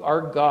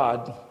our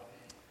God,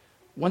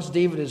 once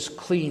David is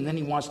clean, then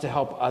he wants to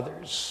help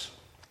others.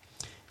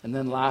 And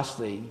then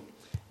lastly,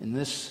 in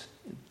this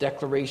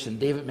declaration,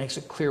 David makes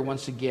it clear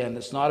once again,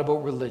 it's not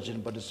about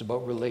religion, but it's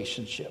about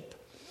relationship.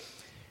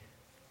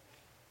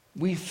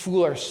 We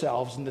fool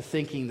ourselves into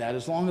thinking that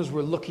as long as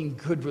we're looking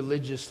good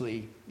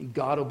religiously,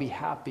 God will be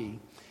happy.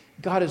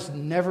 God is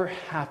never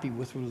happy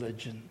with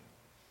religion.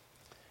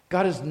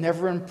 God is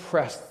never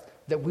impressed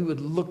that we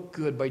would look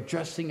good by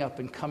dressing up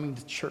and coming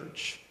to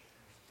church.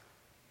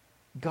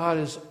 God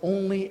is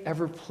only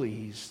ever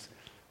pleased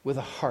with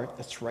a heart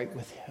that's right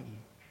with Him.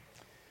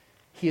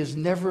 He is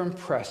never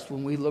impressed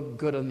when we look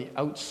good on the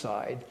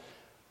outside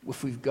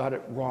if we've got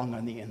it wrong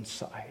on the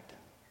inside.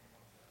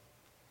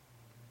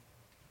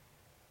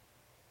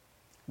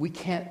 We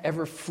can't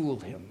ever fool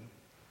Him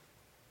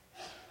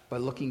by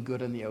looking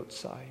good on the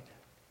outside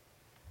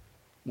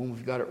when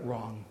we've got it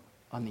wrong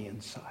on the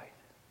inside.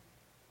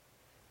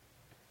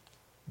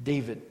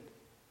 David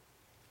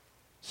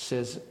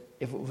says,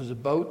 if it was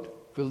about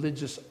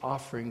religious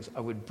offerings, I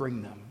would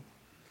bring them.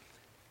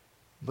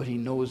 But he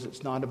knows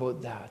it's not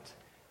about that.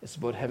 It's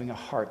about having a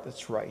heart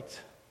that's right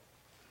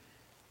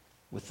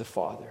with the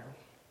Father.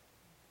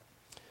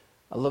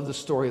 I love the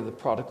story of the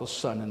prodigal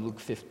son in Luke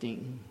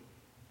 15.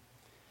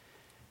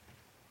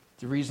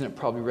 The reason it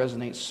probably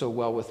resonates so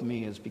well with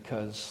me is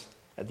because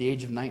at the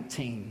age of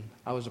 19,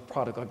 I was a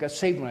prodigal. I got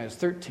saved when I was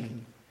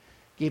 13.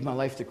 Gave my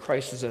life to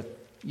Christ as a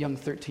young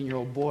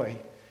 13-year-old boy.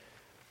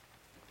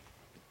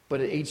 But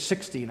at age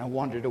 16, I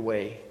wandered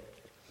away.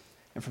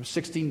 And from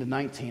 16 to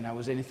 19, I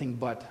was anything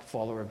but a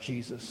follower of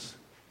Jesus.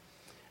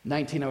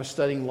 19, I was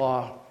studying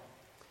law.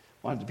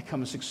 Wanted to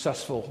become a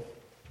successful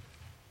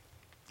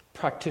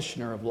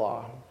practitioner of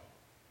law.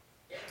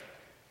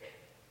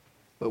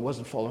 But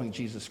wasn't following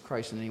Jesus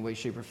Christ in any way,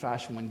 shape, or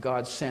fashion when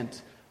God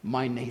sent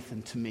my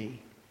Nathan to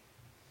me.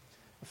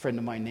 A friend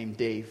of mine named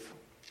Dave,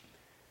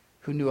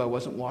 who knew I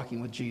wasn't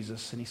walking with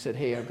Jesus. And he said,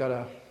 hey, I've got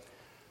a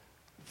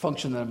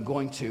function that I'm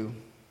going to.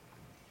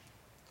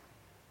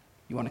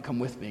 You want to come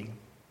with me?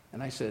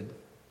 And I said,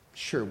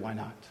 sure, why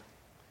not?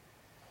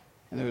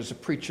 And there was a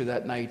preacher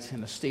that night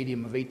in a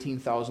stadium of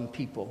 18,000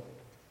 people.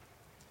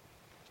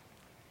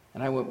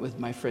 And I went with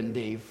my friend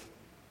Dave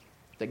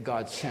that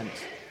God sent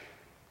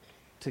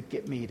to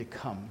get me to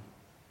come,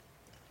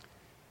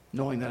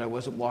 knowing that I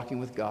wasn't walking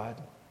with God.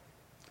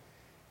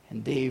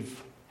 And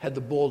Dave had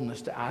the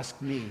boldness to ask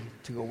me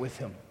to go with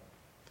him.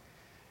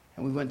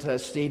 And we went to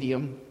that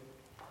stadium,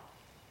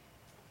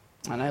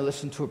 and I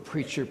listened to a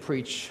preacher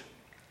preach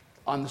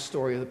on the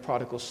story of the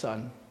prodigal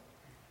son.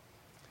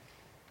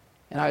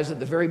 And I was at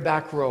the very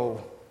back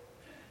row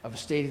of a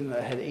stadium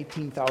that had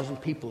 18,000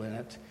 people in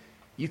it.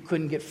 You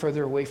couldn't get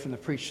further away from the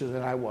preacher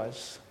than I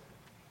was.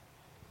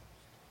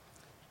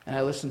 And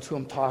I listened to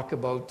him talk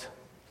about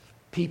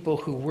people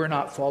who were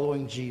not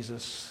following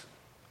Jesus,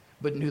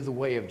 but knew the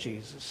way of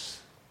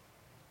Jesus.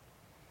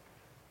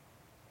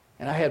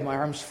 And I had my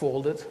arms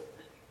folded,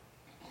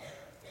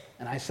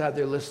 and I sat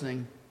there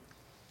listening,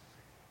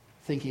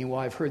 thinking, well,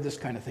 I've heard this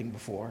kind of thing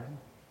before.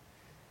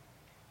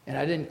 And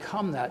I didn't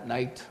come that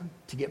night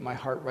to get my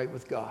heart right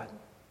with God.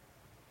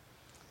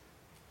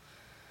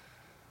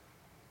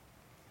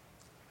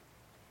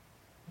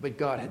 But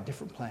God had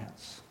different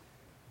plans.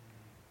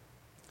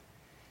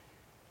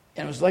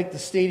 And it was like the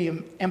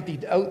stadium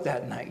emptied out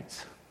that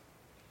night.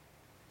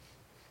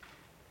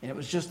 And it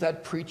was just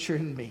that preacher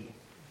and me.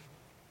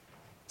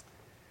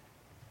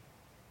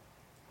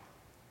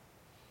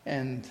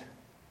 And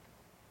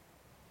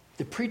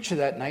the preacher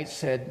that night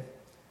said,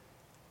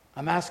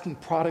 I'm asking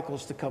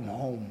prodigals to come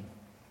home.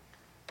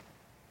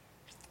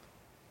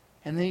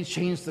 And then he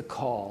changed the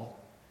call.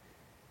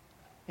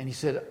 And he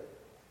said,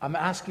 I'm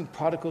asking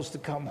prodigals to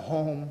come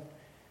home,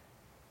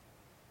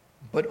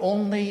 but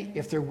only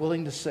if they're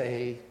willing to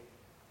say,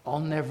 I'll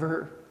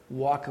never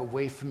walk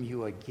away from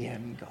you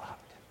again, God.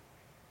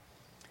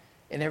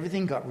 And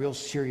everything got real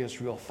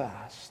serious real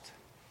fast.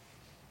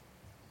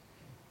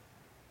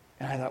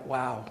 And I thought,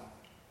 wow,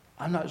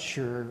 I'm not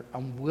sure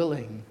I'm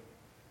willing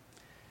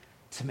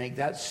to make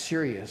that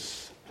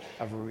serious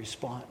of a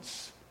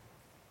response.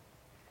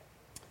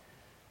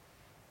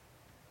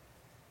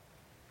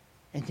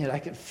 And yet I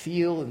could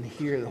feel and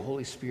hear the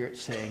Holy Spirit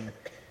saying,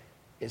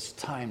 it's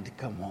time to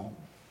come home.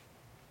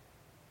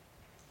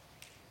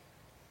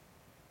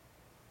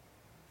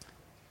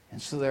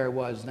 And so there I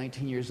was,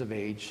 19 years of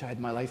age. I had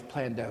my life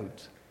planned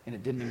out, and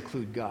it didn't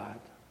include God.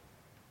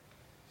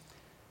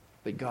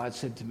 But God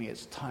said to me,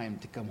 it's time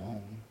to come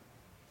home.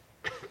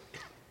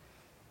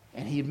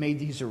 And he had made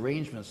these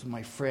arrangements with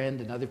my friend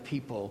and other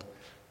people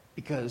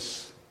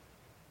because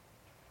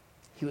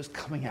he was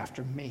coming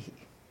after me.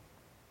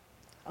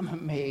 I'm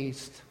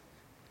amazed.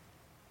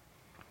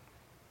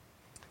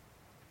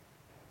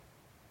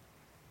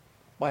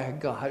 By a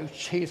God who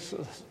chases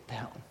us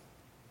down.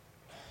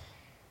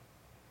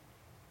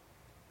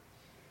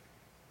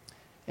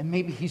 And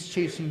maybe he's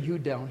chasing you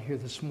down here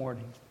this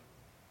morning.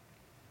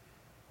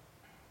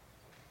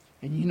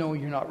 and you know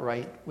you're not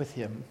right with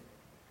him,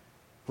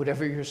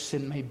 whatever your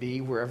sin may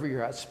be, wherever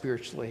you're at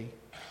spiritually,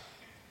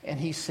 and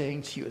he's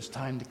saying to you, it's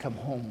time to come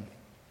home.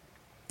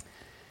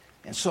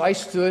 And so I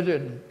stood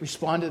and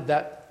responded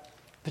that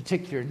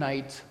particular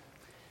night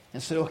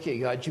and said, okay,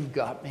 God, you've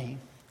got me.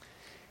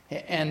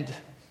 And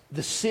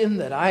the sin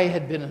that I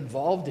had been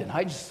involved in,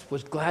 I just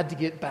was glad to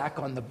get back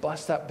on the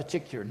bus that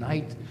particular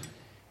night.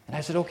 And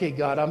I said, okay,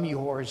 God, I'm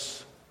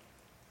yours.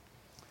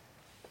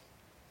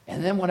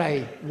 And then when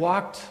I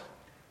walked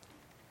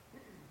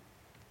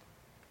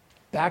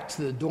back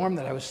to the dorm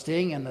that I was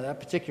staying in that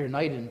particular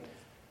night, and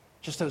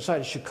just outside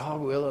of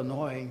Chicago,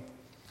 Illinois,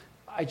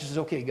 I just said,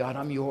 okay, God,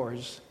 I'm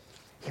yours.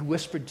 He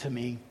whispered to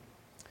me,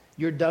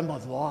 you're done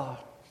with law.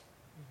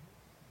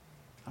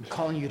 I'm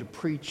calling you to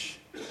preach.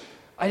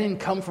 I didn't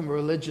come from a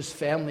religious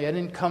family. I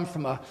didn't come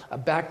from a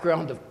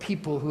background of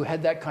people who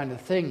had that kind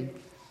of thing.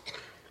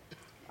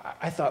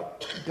 I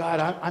thought, God,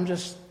 I'm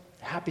just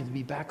happy to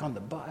be back on the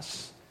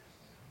bus.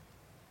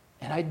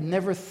 And I'd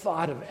never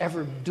thought of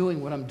ever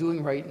doing what I'm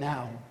doing right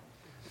now.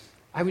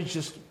 I was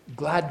just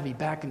glad to be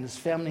back in this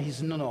family. He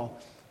said, no,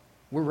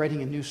 we're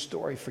writing a new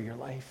story for your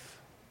life.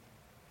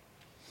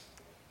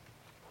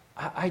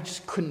 I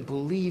just couldn't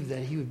believe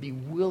that he would be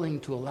willing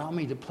to allow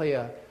me to play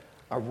a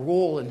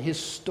role in his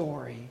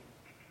story.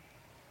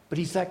 But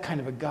he's that kind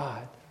of a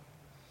God.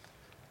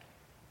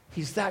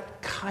 He's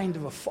that kind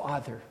of a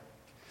father.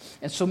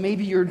 And so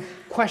maybe you're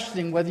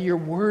questioning whether you're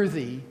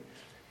worthy.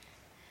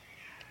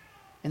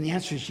 And the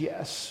answer is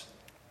yes.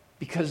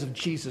 Because of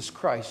Jesus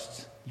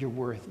Christ, you're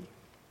worthy.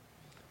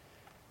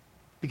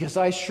 Because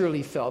I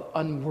surely felt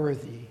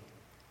unworthy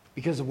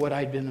because of what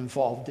I'd been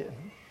involved in.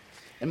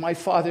 And my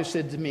father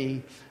said to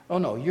me, oh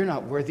no, you're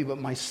not worthy, but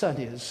my son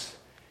is.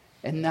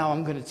 And now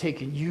I'm going to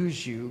take and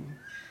use you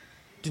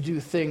to do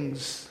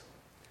things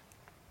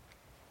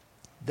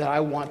that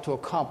I want to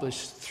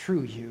accomplish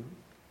through you.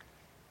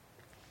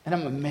 And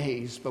I'm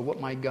amazed by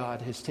what my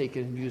God has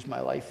taken and used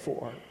my life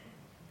for.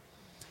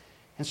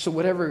 And so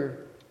whatever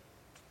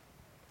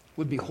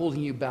would be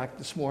holding you back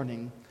this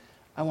morning,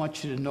 I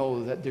want you to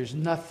know that there's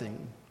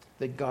nothing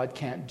that God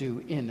can't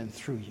do in and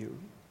through you,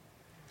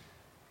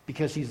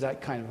 because he's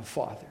that kind of a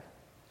father.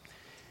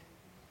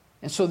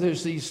 And so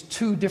there's these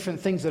two different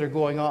things that are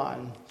going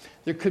on.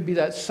 There could be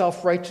that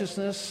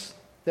self-righteousness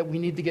that we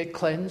need to get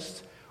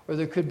cleansed, or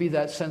there could be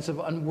that sense of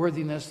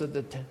unworthiness that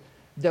the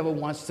devil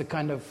wants to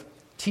kind of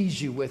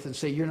tease you with and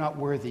say, you're not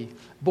worthy.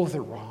 Both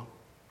are wrong.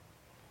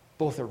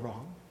 Both are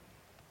wrong.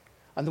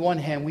 On the one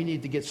hand, we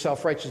need to get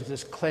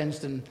self-righteousness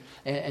cleansed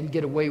and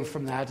get away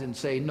from that and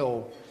say,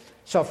 no,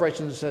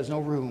 self-righteousness has no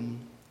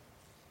room,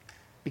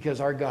 because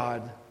our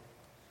God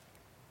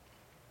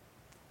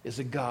is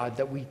a God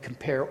that we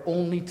compare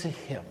only to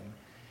him.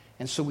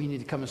 And so we need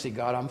to come and say,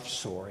 God, I'm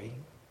sorry.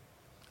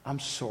 I'm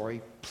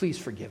sorry. Please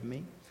forgive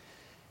me.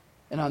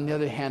 And on the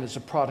other hand, as a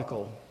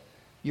prodigal,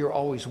 you're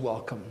always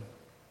welcome.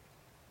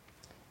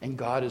 And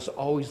God is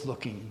always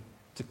looking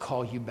to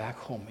call you back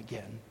home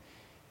again.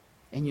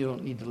 And you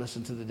don't need to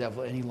listen to the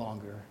devil any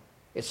longer.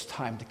 It's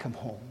time to come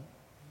home.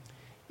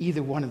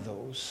 Either one of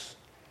those,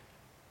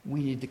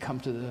 we need to come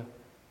to the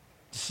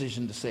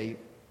decision to say,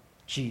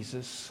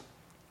 Jesus,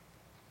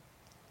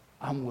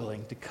 I'm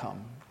willing to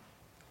come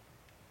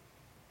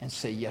and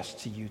say yes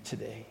to you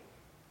today.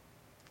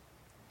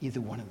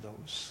 Either one of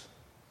those.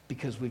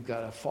 Because we've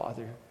got a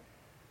Father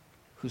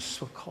who's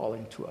so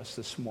calling to us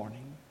this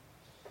morning.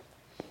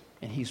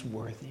 And he's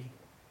worthy.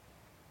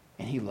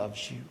 And he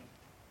loves you.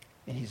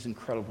 And he's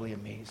incredibly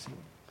amazing.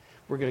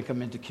 We're going to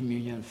come into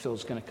communion, and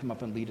Phil's going to come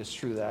up and lead us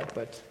through that.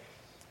 But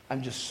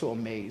I'm just so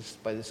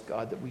amazed by this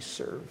God that we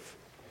serve.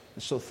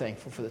 I'm so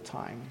thankful for the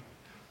time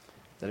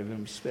that I've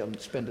been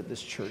spend at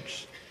this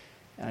church.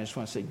 And I just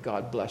want to say,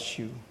 God bless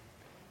you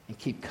and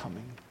keep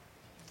coming.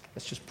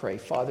 Let's just pray.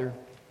 Father,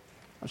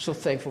 I'm so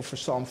thankful for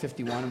Psalm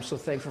 51. I'm so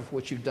thankful for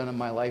what you've done in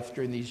my life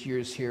during these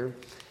years here.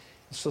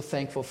 I'm so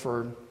thankful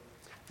for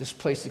this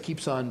place that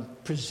keeps on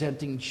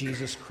presenting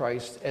Jesus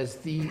Christ as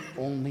the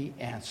only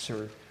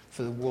answer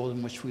for the world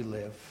in which we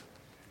live.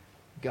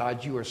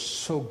 God, you are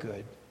so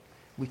good.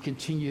 We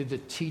continue to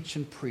teach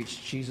and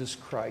preach Jesus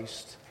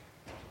Christ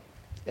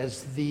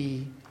as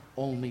the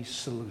only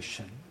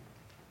solution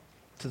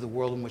to the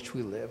world in which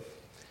we live.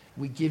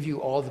 We give you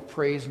all the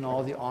praise and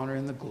all the honor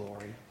and the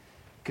glory,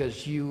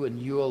 because you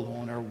and you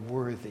alone are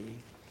worthy.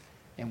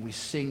 And we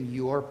sing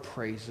your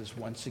praises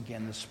once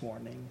again this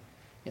morning.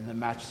 In the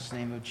matchless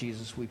name of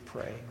Jesus we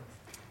pray.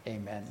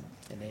 Amen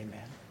and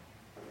amen.